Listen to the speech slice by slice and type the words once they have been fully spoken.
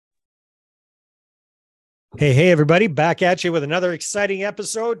Hey, everybody, back at you with another exciting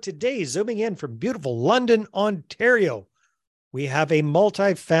episode. Today, zooming in from beautiful London, Ontario, we have a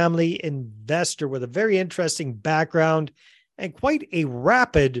multifamily investor with a very interesting background and quite a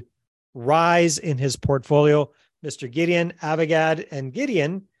rapid rise in his portfolio, Mr. Gideon Avigad. And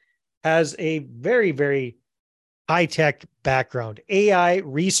Gideon has a very high tech background, AI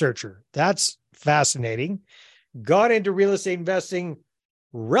researcher. That's fascinating. Got into real estate investing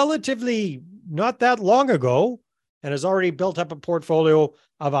relatively not that long ago and has already built up a portfolio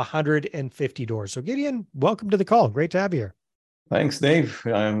of 150 doors. So, Gideon, welcome to the call. Great to have you here. Thanks, Dave.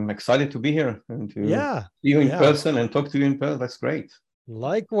 I'm excited to be here and to Yeah, see you in yeah. person and talk to you in person. That's great.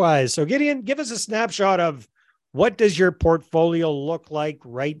 Likewise. So, Gideon, give us a snapshot of what does your portfolio look like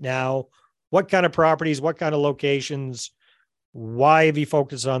right now? What kind of properties, what kind of locations? Why have you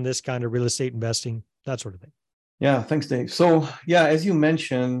focused on this kind of real estate investing? That sort of thing. Yeah, thanks, Dave. So, yeah, as you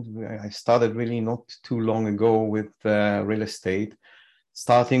mentioned, I started really not too long ago with real estate,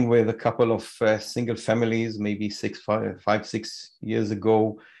 starting with a couple of single families, maybe 6 years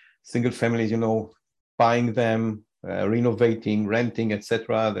ago. Single families, buying them, renovating, renting,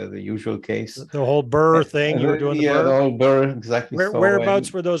 etc. The usual case. The whole Burr thing, you were doing the Yeah, the Burr. whole Burr, exactly so.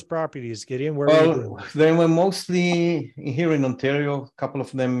 Whereabouts were those properties, Gideon? Where were you doing Well, those? they were mostly here in Ontario, a couple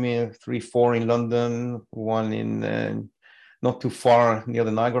of them, three, four in London, one in not too far near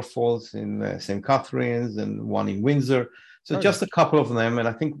the Niagara Falls in St. Catharines, and one in Windsor. So Okay. just a couple of them. And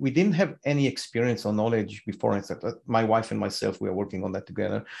I think we didn't have any experience or knowledge before. Except my wife and myself, we are working on that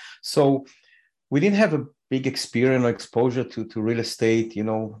together. So we didn't have a big experience or exposure to real estate,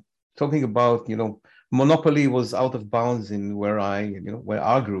 talking about, monopoly was out of bounds in where I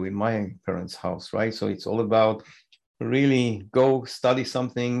grew in my parents' house, right? So it's all about really go study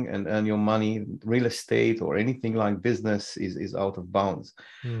something and earn your money. Real estate or anything like business is out of bounds.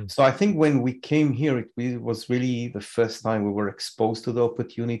 Hmm. So I think when we came here, it was really the first time we were exposed to the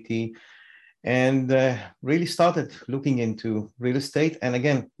opportunity and really started looking into real estate. And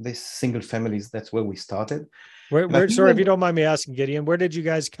again, this single families, that's where we started. And I think Sorry, if you when don't mind me asking, Gideon, where did you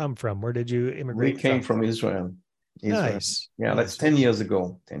guys come from? Where did you we immigrate came from? from Israel, Israel. Nice, Yeah, that's nice. 10 Okay, years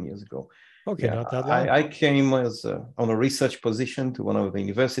ago, 10 years ago. okay, Yeah, not that I, long. I came as on a research position to one of the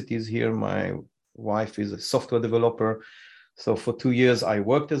universities here. My wife is a software developer. So for 2 years, I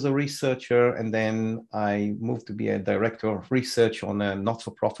worked as a researcher, and then I moved to be a director of research on a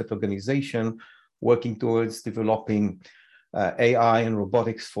not-for-profit organization working towards developing AI and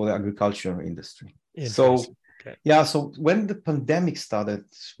robotics for the agriculture industry. So Interesting. Okay. yeah, so when the pandemic started,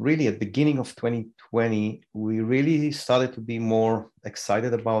 really at the beginning of 2020, we really started to be more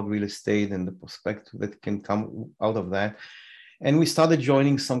excited about real estate and the perspective that can come out of that. And we started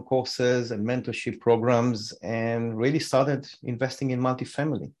joining some courses and mentorship programs and really started investing in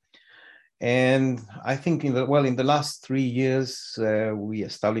multifamily. And I think in the last 3 years, we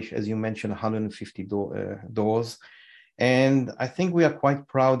established, as you mentioned, 150 doors. And I think we are quite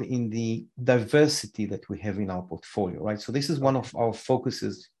proud in the diversity that we have in our portfolio, right? So this is one Okay. of our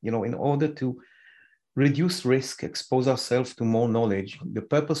focuses, in order to reduce risk, expose ourselves to more knowledge. The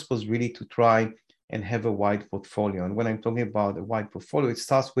purpose was really to try and have a wide portfolio. And when I'm talking about a wide portfolio, it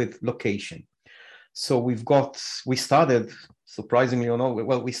starts with location. So we started, surprisingly or not,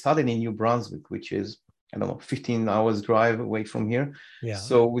 well, we started in New Brunswick, which is, I don't know, 15 hours drive away from here. Yeah.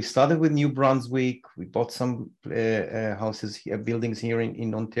 So we started with New Brunswick. We bought some houses here, buildings here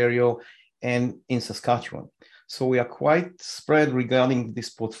in Ontario and in Saskatchewan. So we are quite spread regarding this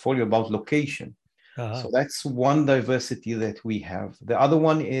portfolio about location. Uh-huh. So that's one diversity that we have. The other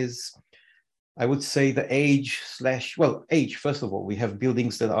one is, I would say, the age. First of all, we have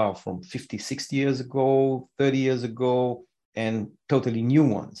buildings that are from 50, 60 years ago, 30 years ago, and totally new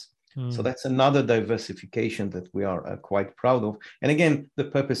ones. So Hmm. that's another diversification that we are quite proud of. And again, the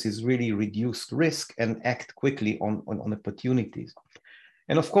purpose is really reduce risk and act quickly on opportunities.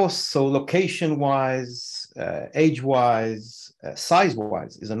 And of course, so location-wise, age-wise,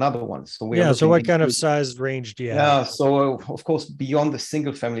 size-wise is another one. So we are Yeah. So, looking what kind of into, size range do you have? yeah, so of course, beyond the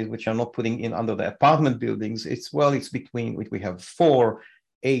single families, which are not putting in under the apartment buildings, it's between, we have 4,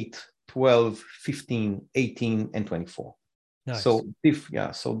 8, 12, 15, 18, and 24. Nice. So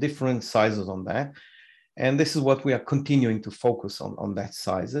so different sizes on that. And this is what we are continuing to focus on that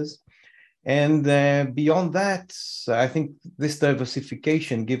sizes. And beyond that, I think this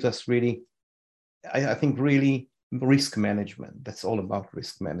diversification gives us really, I think, really risk management. That's all about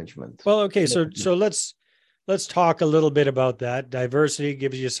risk management. Well, okay. So let's talk a little bit about that. Diversity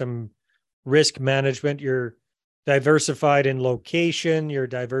gives you some risk management. You're diversified in location. You're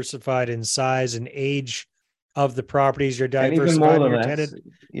diversified in size and age of the properties. You're And even more diversifying than your that,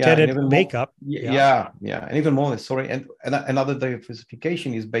 yeah, and tenant even more, makeup. Yeah. yeah, and even more. Sorry, and another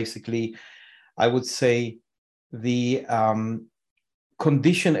diversification is basically, I would say, the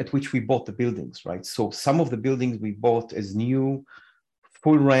condition at which we bought the buildings, right? So some of the buildings we bought as new,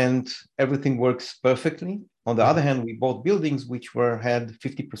 full rent, everything works perfectly. On the Yeah. other hand, we bought buildings which had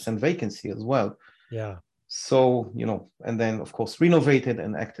 50% vacancy as well. Yeah. So, and then of course renovated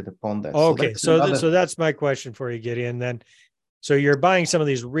and acted upon that. So Okay. that's another. So that's my question for you, Gideon. Then, so you're buying some of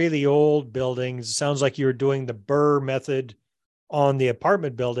these really old buildings. It sounds like you're doing the Burr method on the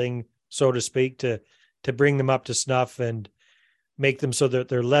apartment building, so to speak, to bring them up to snuff and make them so that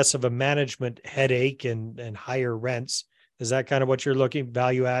they're less of a management headache and higher rents. Is that kind of what you're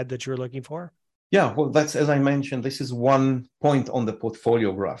value add that you're looking for? Yeah, well, that's, as I mentioned, this is one point on the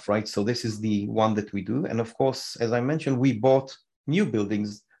portfolio graph, right? So this is the one that we do. And of course, as I mentioned, we bought new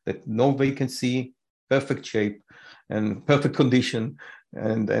buildings that no vacancy, perfect shape and perfect condition,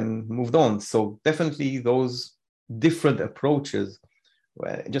 and then moved on. So definitely those different approaches,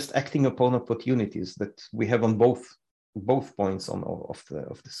 just acting upon opportunities that we have on both points of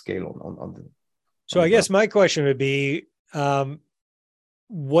the scale on the. So I guess my question would be,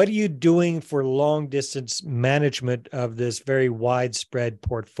 what are you doing for long distance management of this very widespread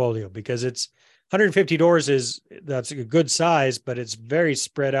portfolio? Because it's 150 doors that's a good size, but it's very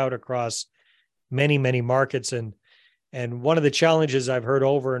spread out across many, many markets. And one of the challenges I've heard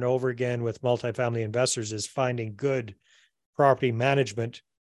over and over again with multifamily investors is finding good property management,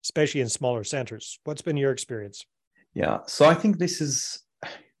 especially in smaller centers. What's been your experience? Yeah, so I think this is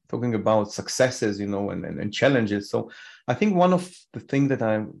talking about successes, and challenges. So I think one of the thing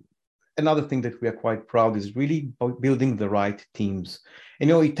another thing that we are quite proud is really building the right teams.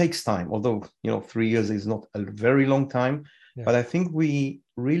 And, it takes time, although, 3 years is not a very long time, but I think we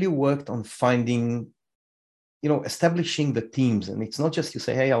really worked on finding, establishing the teams. And it's not just you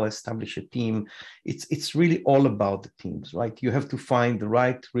say, hey, I'll establish a team. It's really all about the teams, right? You have to find the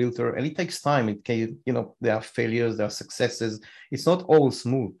right realtor, and it takes time. It can, there are failures, there are successes. It's not all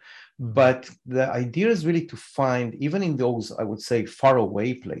smooth. But the idea is really to find, even in those, I would say, far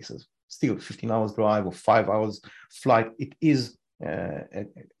away places, still 15 hours drive or 5 hours flight, it is a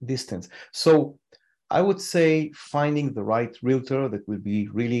distance. So I would say finding the right realtor that will be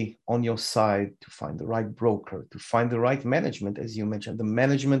really on your side, to find the right broker, to find the right management. As you mentioned, the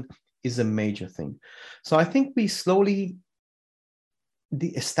management is a major thing. So I think we slowly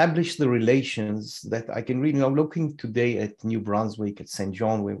establish the relations that I can really. I'm looking today at New Brunswick, at St.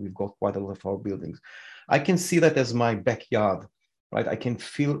 John, where we've got quite a lot of our buildings. I can see that as my backyard, right? I can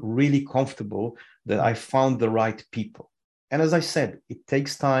feel really comfortable that I found the right people. And as I said, it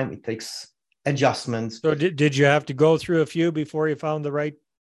takes time, it takes adjustments. So did you have to go through a few before you found the right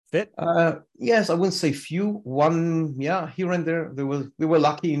fit? Yes, I wouldn't say few. One, yeah, here and there. We were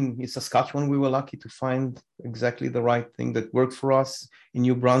lucky in Saskatchewan. We were lucky to find exactly the right thing that worked for us. In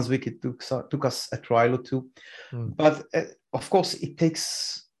New Brunswick, it took us a trial or two. But of course, it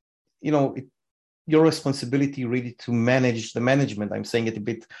takes, your responsibility really to manage the management. I'm saying it a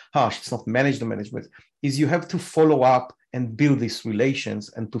bit harsh. It's not manage the management. Is you have to follow up and build these relations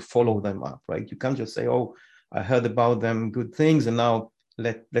and to follow them up, right? You can't just say, oh, I heard about them, good things, and now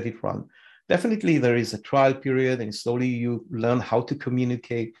let it run. Definitely there is a trial period, and slowly you learn how to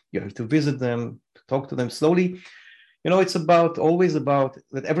communicate. You have to visit them, to talk to them slowly. It's always about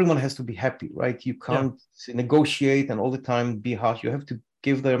that everyone has to be happy, right? You can't negotiate and all the time be harsh. You have to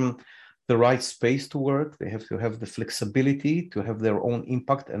give them the right space to work. They have to have the flexibility to have their own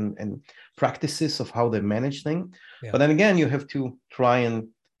impact and practices of how they manage things. But then again, you have to try and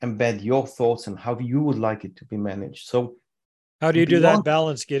embed your thoughts and how you would like it to be managed. So how do you do that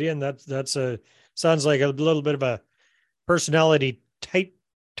balance, Gideon? That's sounds like a little bit of a personality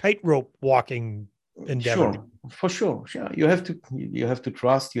tightrope walking endeavor. Sure, for sure. Yeah, you have to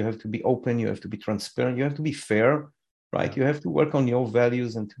trust. You have to be open. You have to be transparent. You have to be fair, right? You have to work on your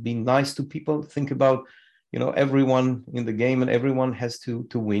values and to be nice to people. Think about, everyone in the game, and everyone has to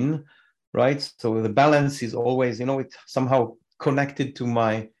win, right? So the balance is always, it's somehow connected to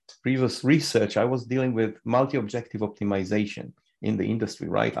my previous research. I was dealing with multi-objective optimization in the industry,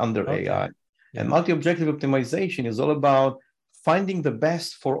 right, under AI. And multi-objective optimization is all about finding the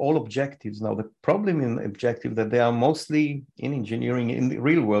best for all objectives. Now, the problem in objective that they are mostly in engineering, in the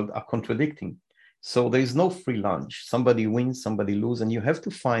real world, are contradicting. So there is no free lunch. Somebody wins, somebody loses, and you have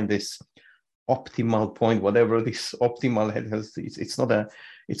to find this optimal point, whatever this optimal has. It's not a,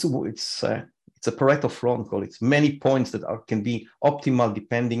 it's a Pareto front call. It's many points that can be optimal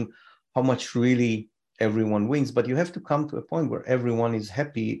depending how much really everyone wins. But you have to come to a point where everyone is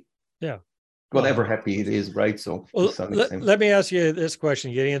happy. Yeah. whatever happy it is, right? So well, to some extent. let me ask you this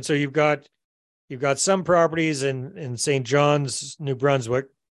question, Gideon. So you've got some properties in St. John's, New Brunswick.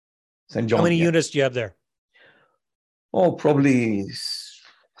 St. John. How many Yeah. units do you have there? Oh, probably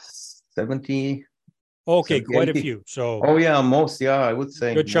 70. Okay, 70, quite 80. a few. So Oh yeah, most. Yeah, I would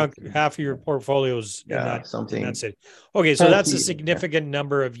say good chunk, most. half of your portfolios in Yeah, that something city. Okay, so that's a 40. Yeah. significant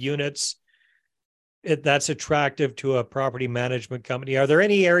number of units. That's attractive to a property management company. Are there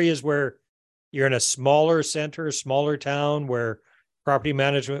any areas where you're in a smaller center, smaller town where property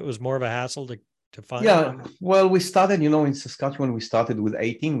management was more of a hassle to find? Yeah, well, we started, in Saskatchewan. We started with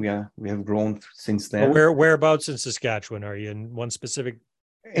 18. We have grown since then. Whereabouts in Saskatchewan? Are you in one specific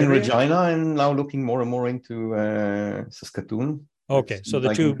In area? Regina, and now looking more and more into Saskatoon. Okay, so the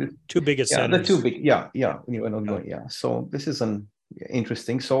like two biggest yeah, centers. the two big, yeah. Yeah. So this is an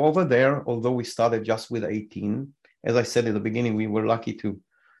interesting. So over there, although we started just with 18, as I said at the beginning, we were lucky to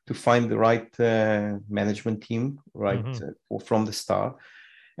find the right management team, right, from the start.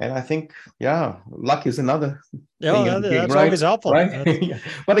 And I think, yeah, luck is another thing in the game, that's right? always helpful. Right?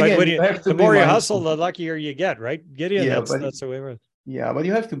 But again, you have to the be more you mindful. hustle, the luckier you get, right, Gideon? Yeah, That's the way it is. Yeah, but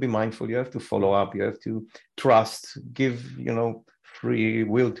you have to be mindful. You have to follow up. You have to trust, give, free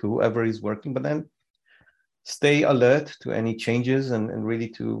will to whoever is working, but then stay alert to any changes and really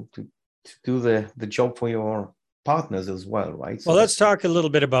to do the job for your partners as well, right? Well, let's talk a little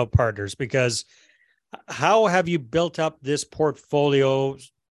bit about partners, because how have you built up this portfolio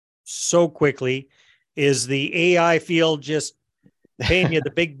so quickly? Is the AI field just paying you the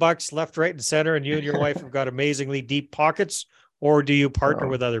big bucks left, right, and center, and you and your wife have got amazingly deep pockets, or do you partner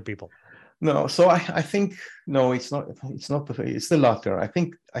with other people? No, so I think no, it's not. It's the latter. I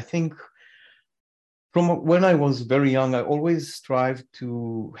think from when I was very young, I always strived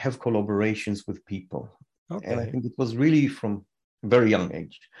to have collaborations with people, and I think it was really from a very young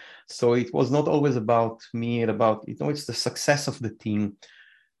age. So it was not always about me and about it's the success of the team.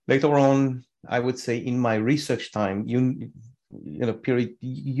 Later on, I would say in my research time, period,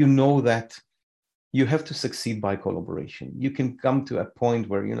 that you have to succeed by collaboration. You can come to a point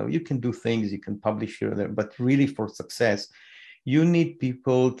where you can do things, you can publish here and there, but really for success, you need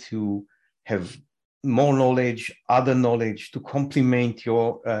people to have more knowledge, other knowledge to complement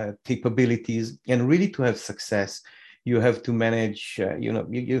your capabilities, and really to have success. You have to manage.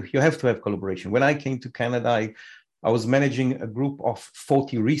 You have to have collaboration. When I came to Canada, I was managing a group of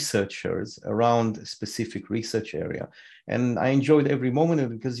 40 researchers around a specific research area. And I enjoyed every moment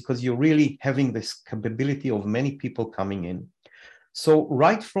of it because you're really having this capability of many people coming in. So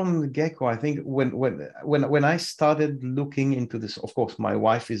right from the get-go, I think when I started looking into this, of course, my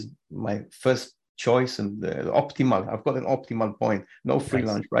wife is my first choice and the optimal. I've got an optimal point, no free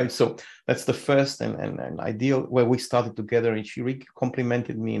lunch, right? So that's the first and ideal where we started together, and she really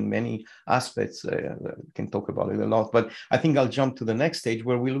complimented me in many aspects. Can talk about it a lot, but I think I'll jump to the next stage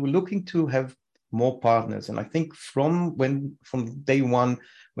where we were looking to have more partners. And I think from day one,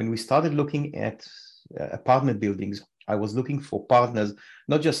 when we started looking at apartment buildings, I was looking for partners,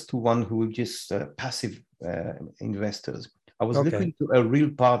 not just to one who were just passive investors. I was looking to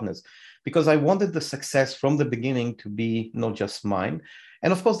real partners, because I wanted the success from the beginning to be not just mine.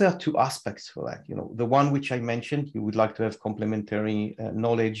 And of course, there are two aspects for that. The one which I mentioned, you would like to have complementary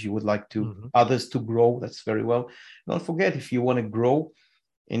knowledge. You would like to others to grow. That's very well. Don't forget, if you want to grow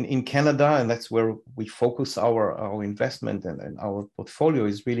in Canada, and that's where we focus our investment and our portfolio,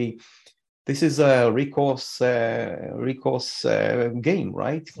 is really, this is a recourse game,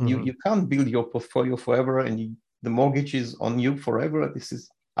 right? You can't build your portfolio forever, and the mortgage is on you forever.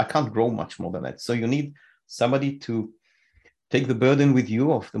 I can't grow much more than that. So you need somebody to take the burden with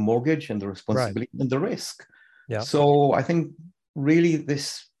you of the mortgage and the responsibility and the risk. Yeah. So I think really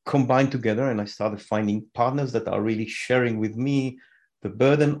this combined together, and I started finding partners that are really sharing with me the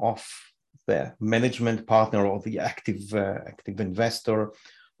burden of the management partner or the active investor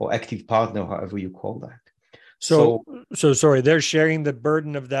or active partner, however you call that. So sorry, they're sharing the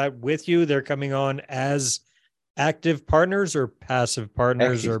burden of that with you. They're coming on as active partners or passive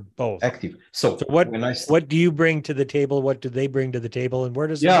partners, or both? Active. So what do you bring to the table? What do they bring to the table, and where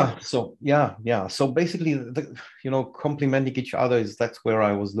does So basically, complementing each other that's where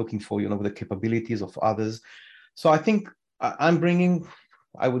I was looking for, the capabilities of others. So I think I'm bringing,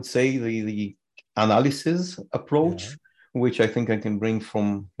 I would say, the analysis approach, which I think I can bring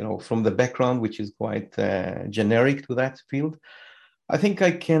from the background, which is quite generic to that field. I think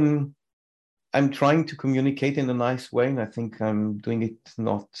I'm trying to communicate in a nice way, and I think I'm doing it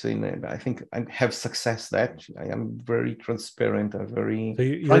I think I have success that I am very transparent.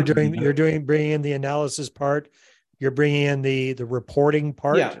 You're bringing in the analysis part, you're bringing in the reporting Yeah,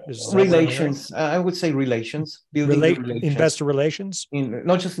 part. Is that what I'm hearing? relations. I would say relations, building the relations. Investor relations. In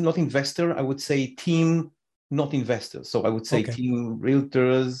not investor, I would say team, not investors. So I would say Okay. team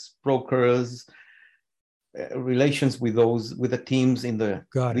realtors, brokers, relations with the teams in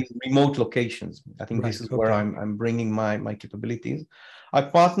Got it. these remote locations. I think Right. this is where Okay. I'm bringing my capabilities. I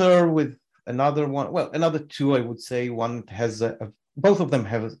partner with another one. Well, another two, I would say. One has both of them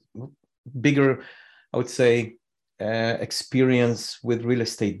have a bigger, I would say, experience with real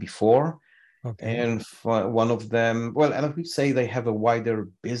estate before. Okay. And one of them, well, and I would say they have a wider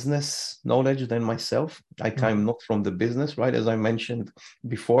business knowledge than myself. I come not from the business, right? As I mentioned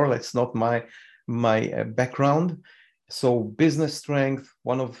before, that's not my background. So business strength,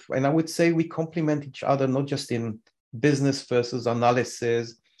 and I would say we complement each other, not just in business versus analysis.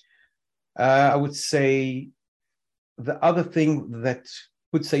 I would say the other thing that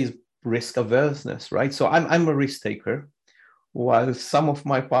would say is risk averseness, right? So I'm a risk taker, while some of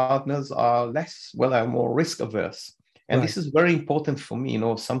my partners are less, well, are more risk averse. And this is very important for me.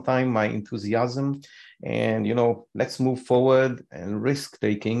 Sometimes my enthusiasm and, let's move forward, and risk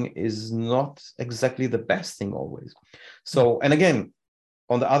taking is not exactly the best thing always. So, and again,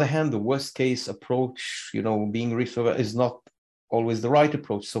 on the other hand, the worst case approach, being risk averse is not always the right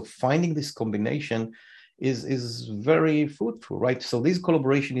approach. So finding this combination is very fruitful, right? So this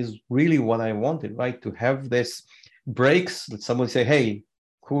collaboration is really what I wanted, right? To have this breaks that someone say, hey,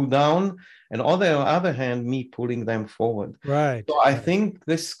 cool down, and on the other hand, me pulling them forward. Right. So I think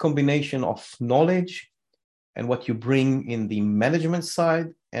this combination of knowledge and what you bring in the management side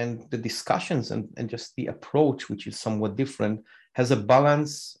and the discussions and just the approach, which is somewhat different, has a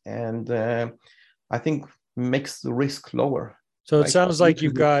balance, and I think makes the risk lower. So it sounds like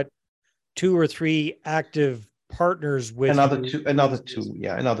you've got 2 or 3 active partners with another you. Another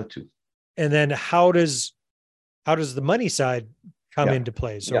two. And then how does the money side come into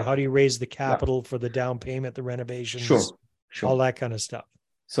play? So how do you raise the capital for the down payment, the renovations, sure, all that kind of stuff?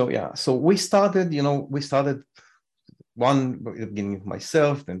 So we started one at the beginning of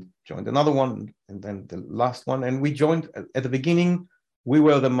myself, then joined another one, and then the last one. And we joined at the beginning, we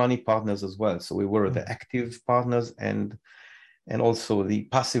were the money partners as well. So we were the active partners and also the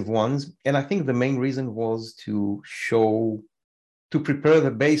passive ones. And I think the main reason was to prepare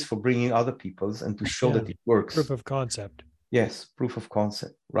the base for bringing other people's and to show that it works. Proof of concept. Yes, proof of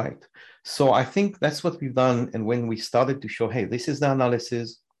concept, right. So I think that's what we've done. And when we started to show, hey, this is the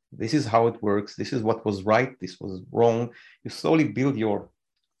analysis, this is how it works, this is what was right, this was wrong, you slowly build your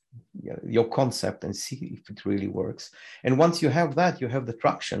concept and see if it really works. And once you have that, you have the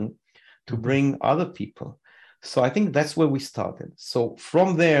traction to bring other people. So I think that's where we started. So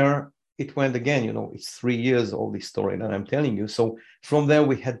from there, it went again, it's 3 years, all this story that I'm telling you. So from there,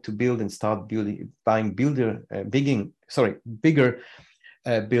 we had to build and start buying bigger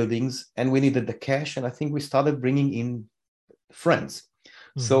buildings, and we needed the cash. And I think we started bringing in friends.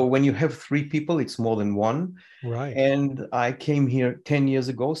 So when you have 3 people, it's more than one. Right. And I came here 10 years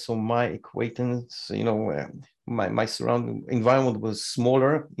ago. So my acquaintance, my surrounding environment was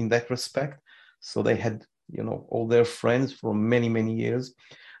smaller in that respect. So they had, all their friends for many, many years.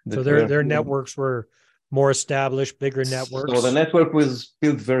 So their networks were more established, bigger networks. So the network was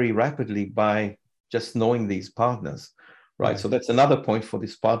built very rapidly by just knowing these partners, right? So that's another point for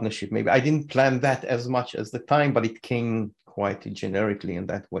this partnership. Maybe I didn't plan that as much as the time, but it came quite generically in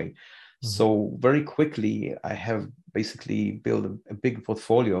that way. So very quickly, I have basically built a big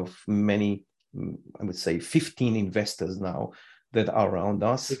portfolio of many, I would say 15 investors now that are around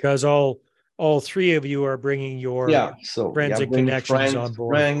us. Because all 3 of you are bringing your friends and connections on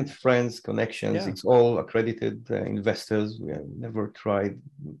board. Friends, connections. It's all accredited investors. We have never tried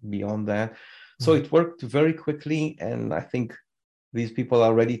beyond that. So it worked very quickly. And I think these people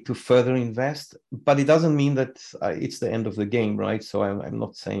are ready to further invest, but it doesn't mean that it's the end of the game, right? So I'm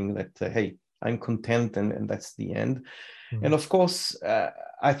not saying that, hey, I'm content and that's the end. And of course,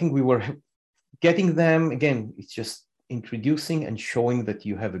 I think we were getting them, again, it's just introducing and showing that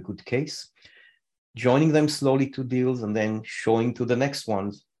you have a good case, joining them slowly to deals, and then showing to the next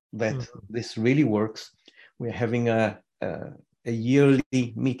ones that this really works. We're having a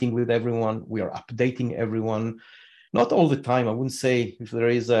yearly meeting with everyone. We are updating everyone. Not all the time. I wouldn't say if there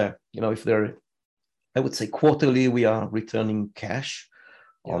is I would say quarterly, we are returning cash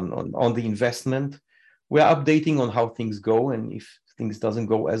on the investment. We are updating on how things go. And if things doesn't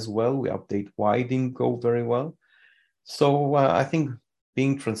go as well, we update why it didn't go very well. So I think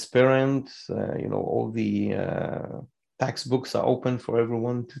being transparent, all the tax books are open for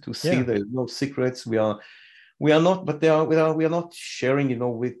everyone to see. There's no secrets. We are We are not, but we are not sharing,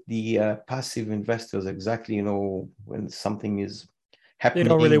 with the passive investors exactly, when something is They happening.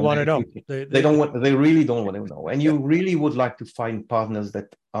 don't really want to know. They really don't want to know. And you really would like to find partners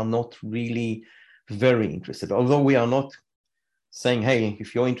that are not really very interested. Although we are not saying, hey,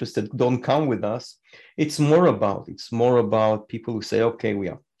 if you're interested, don't come with us. It's more about people who say, okay, we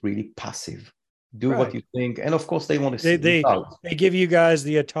are really passive. Do what you think. And of course, they want to see results. They give you guys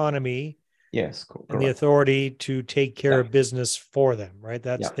the autonomy. Yes, and the authority to take care of business for them, right?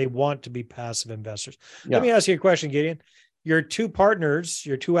 They want to be passive investors. Let me ask you a question, Gideon. Your two partners,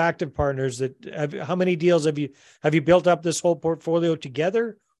 your two active partners, how many deals have you built up this whole portfolio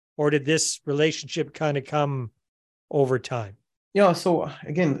together, or did this relationship kind of come over time? Yeah, so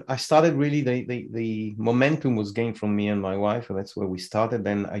again, I started really, the momentum was gained from me and my wife, and that's where we started.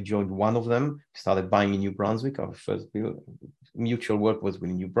 Then I joined one of them, started buying in New Brunswick. Our first mutual work was with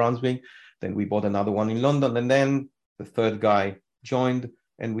New Brunswick. Then we bought another one in London, and then the third guy joined,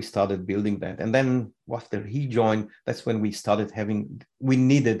 and we started building that. And then after he joined, that's when we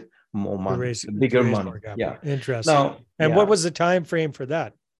needed more money, bigger money. Yeah, interesting. What was the time frame for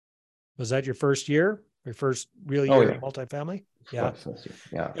that? Was that your first year? Your first real year of multifamily? Yeah. First year.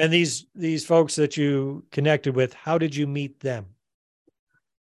 Yeah. And these folks that you connected with, how did you meet them?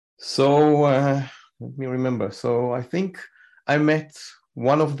 So let me remember. So I think I met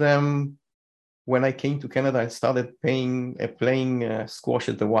one of them when I came to Canada. I started playing squash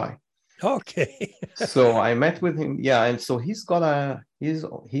at the Y. Okay. So I met with him. Yeah, and so he's got his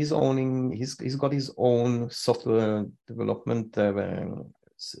own software development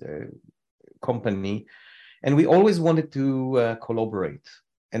company, and we always wanted to collaborate.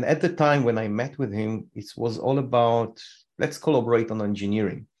 And at the time when I met with him, it was all about, let's collaborate on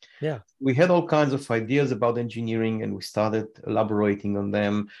engineering. Yeah, we had all kinds of ideas about engineering, and we started elaborating on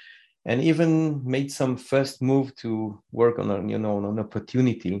them, and even made some first move to work on an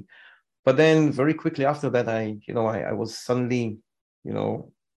opportunity. But then very quickly after that, I was suddenly,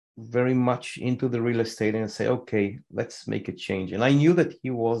 very much into the real estate, and say, okay, let's make a change. And I knew that he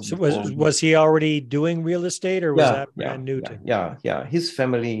was. So was he already doing real estate, or was that brand new to him? Yeah. His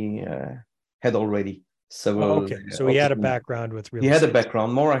family had already several. Okay, so he had a background with real estate. He had a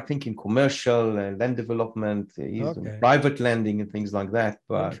background more, I think, in commercial and land development, private lending and things like that.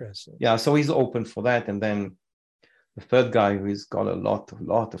 But yeah, so he's open for that. And then the third guy, who's got a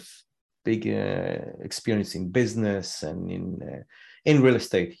lot of big experience in business and in real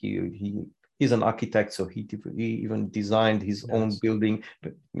estate. He's an architect, so he even designed his own building.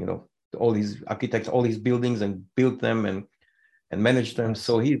 All these architects, all these buildings, and built them and managed them.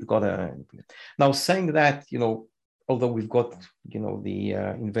 So he's got now saying that, although we've got the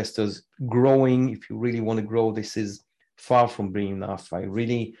investors growing, if you really want to grow, this is far from being enough. I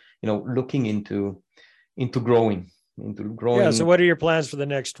really looking into growing. Yeah. So what are your plans for the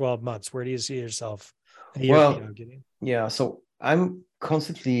next 12 months? Where do you see yourself? So I'm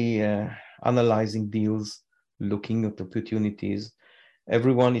constantly analyzing deals, looking at opportunities.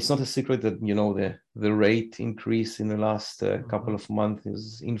 It's not a secret that the rate increase in the last couple of months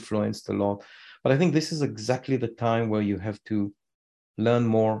has influenced a lot. But I think this is exactly the time where you have to learn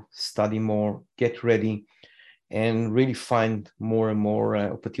more, study more, get ready, and really find more and more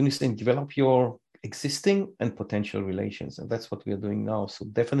opportunities and develop your existing and potential relations. And that's what we are doing now. So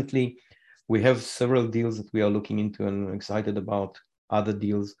definitely we have several deals that we are looking into, and excited about other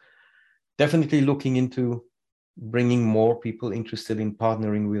deals. Definitely looking into bringing more people interested in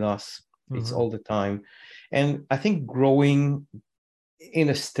partnering with us. It's all the time. And I think growing in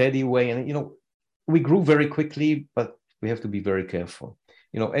a steady way, and we grew very quickly, but we have to be very careful.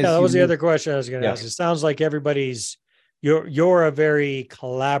 That was the other question I was going to ask. It sounds like you're a very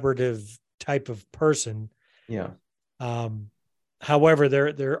collaborative type of person. Yeah. However,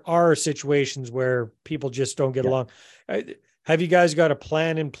 there are situations where people just don't get along. Have you guys got a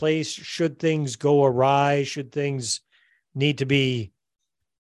plan in place? Should things go awry? Should things need to be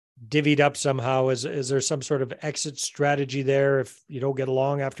divvied up somehow? Is there some sort of exit strategy there if you don't get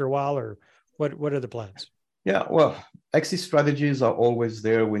along after a while, or what are the plans? Yeah, well, exit strategies are always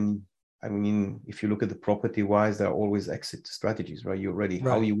there if you look at the property wise, there are always exit strategies, right? You're ready,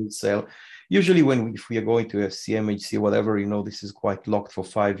 how you will sell. Usually if we are going to a CMHC, whatever, this is quite locked for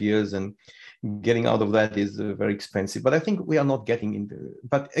 5 years, and getting out of that is very expensive. But I think we are not getting into,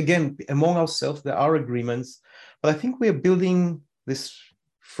 but again, among ourselves, there are agreements, but I think we are building this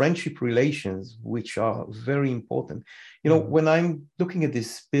friendship relations, which are very important. When I'm looking at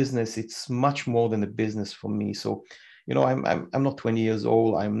this business, it's much more than a business for me. So, I'm not 20 years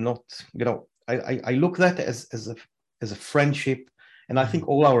old. I'm not, I look at that as a friendship. And I think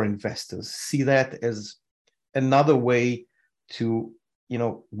all our investors see that as another way to,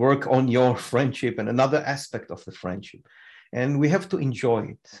 work on your friendship and another aspect of the friendship. And we have to enjoy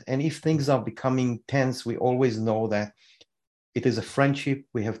it. And if things are becoming tense, we always know that it is a friendship.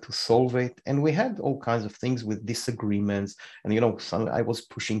 We have to solve it. And we had all kinds of things with disagreements. And, I was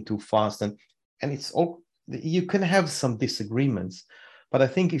pushing too fast. And it's all, you can have some disagreements. But I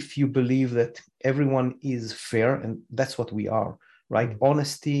think if you believe that everyone is fair, and that's what we are, right?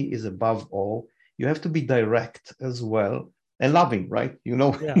 Honesty is above all. You have to be direct as well and loving, right? Yeah.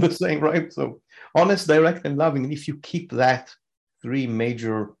 The saying, right? So honest, direct, and loving. And if you keep that three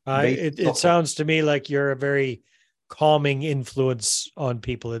major it sounds to me like you're a very calming influence on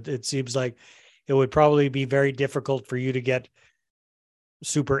people. It seems like it would probably be very difficult for you to get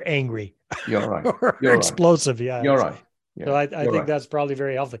super angry. You're right. Or you're explosive. Right. Yeah. You're right. Yeah. So I think that's probably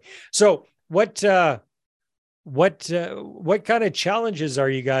very healthy. So what kind of challenges are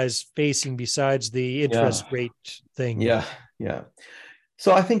you guys facing besides the interest rate thing? Yeah.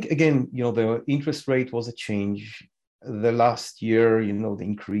 So I think, again, the interest rate was a change. The last year, the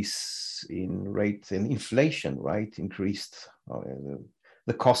increase in rate and inflation, right, increased.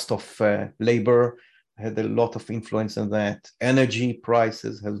 The cost of labor had a lot of influence on that. Energy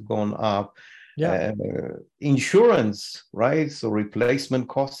prices has gone up. Yeah. Insurance, right? So replacement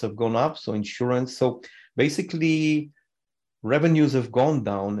costs have gone up. So insurance. So basically, revenues have gone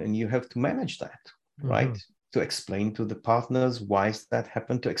down, and you have to manage that, right? To explain to the partners why is that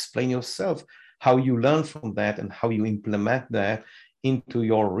happened, to explain yourself how you learn from that and how you implement that into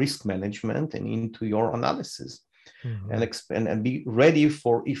your risk management and into your analysis, and be ready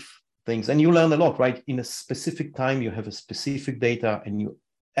for if things. And you learn a lot, right? In a specific time, you have a specific data, and you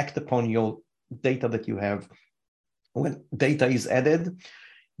act upon your data that you have. When data is added,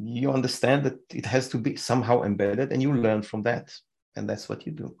 you understand that it has to be somehow embedded, and you learn from that, and that's what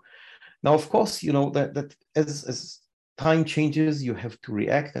you do. Now, of course, that as time changes, you have to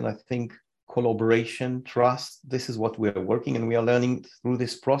react. And I think collaboration, trust, this is what we're working, and we are learning through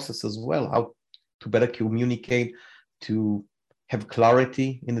this process as well, how to better communicate, to have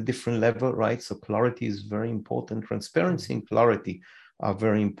clarity in a different level, right? So clarity is very important. Transparency and clarity are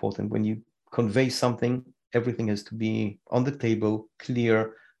very important. When you convey something, everything has to be on the table,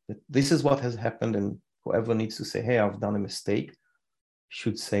 clear, that this is what has happened, and whoever needs to say, hey, I've done a mistake,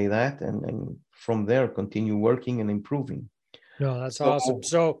 should say that, and from there continue working and improving. No, that's awesome.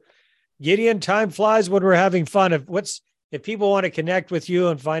 So Gideon, time flies when we're having fun. If people want to connect with you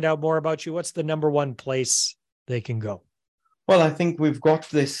and find out more about you, what's the number one place they can go? Well, I think we've got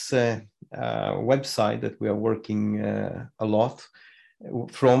this website that we are working a lot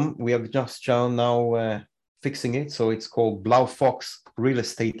from. We are just now fixing it. So it's called Blau Fox Real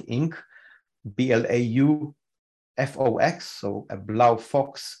Estate Inc. BLAUFOX, so a Blau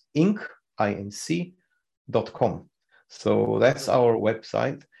Fox Inc. Inc.com. So that's our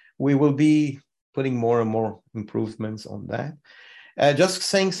website. We will be putting more and more improvements on that. Just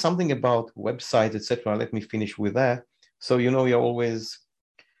saying something about websites, etc. Let me finish with that. So, you're always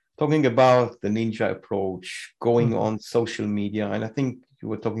talking about the ninja approach, going on social media. And I think you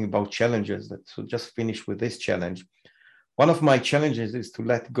were talking about challenges. So just finish with this challenge. One of my challenges is to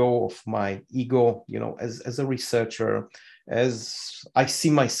let go of my ego, as a researcher, as I see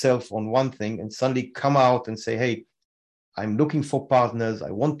myself on one thing and suddenly come out and say, hey, I'm looking for partners.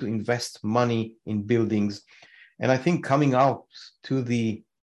 I want to invest money in buildings. And I think coming out to the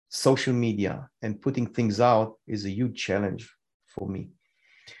social media and putting things out is a huge challenge for me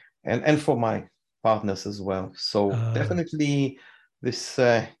and for my partners as well. So definitely this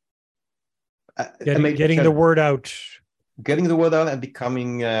getting the word out. Getting the word out and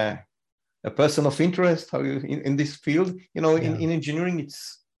becoming a person of interest in this field. In engineering,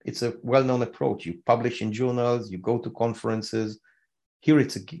 it's a well-known approach. You publish in journals, you go to conferences. Here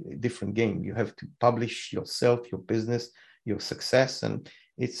it's a different game. You have to publish yourself, your business, your success, and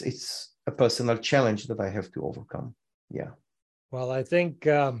it's a personal challenge that I have to overcome. Yeah. Well, I think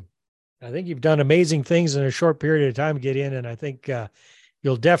you've done amazing things in a short period of time, Gideon, and I think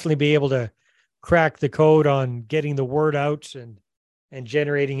you'll definitely be able to crack the code on getting the word out and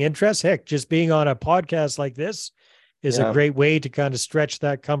generating interest. Heck, just being on a podcast like this is a great way to kind of stretch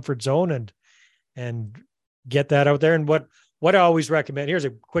that comfort zone and get that out there. And what I always recommend, here's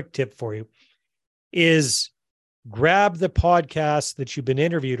a quick tip for you, is grab the podcast that you've been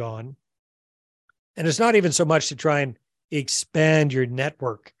interviewed on. And it's not even so much to try and expand your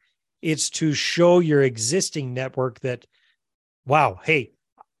network. It's to show your existing network that, wow, hey,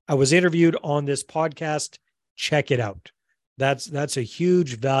 I was interviewed on this podcast. Check it out. That's a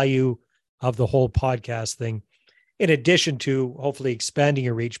huge value of the whole podcast thing. In addition to hopefully expanding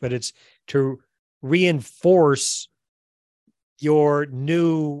your reach, but it's to reinforce your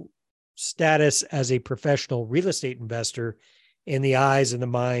new status as a professional real estate investor in the eyes and the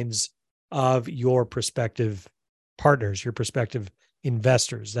minds of your prospective partners, your prospective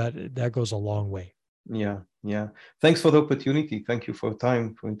investors. That goes a long way. Yeah. Thanks for the opportunity. Thank you for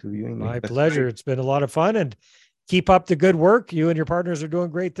time for interviewing me. My That's pleasure. great. It's been a lot of fun, and keep up the good work. You and your partners are doing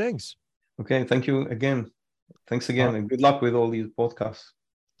great things. Okay. Thank you again. Thanks again, and good luck with all these podcasts.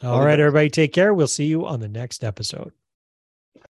 All right, everybody, take care. We'll see you on the next episode.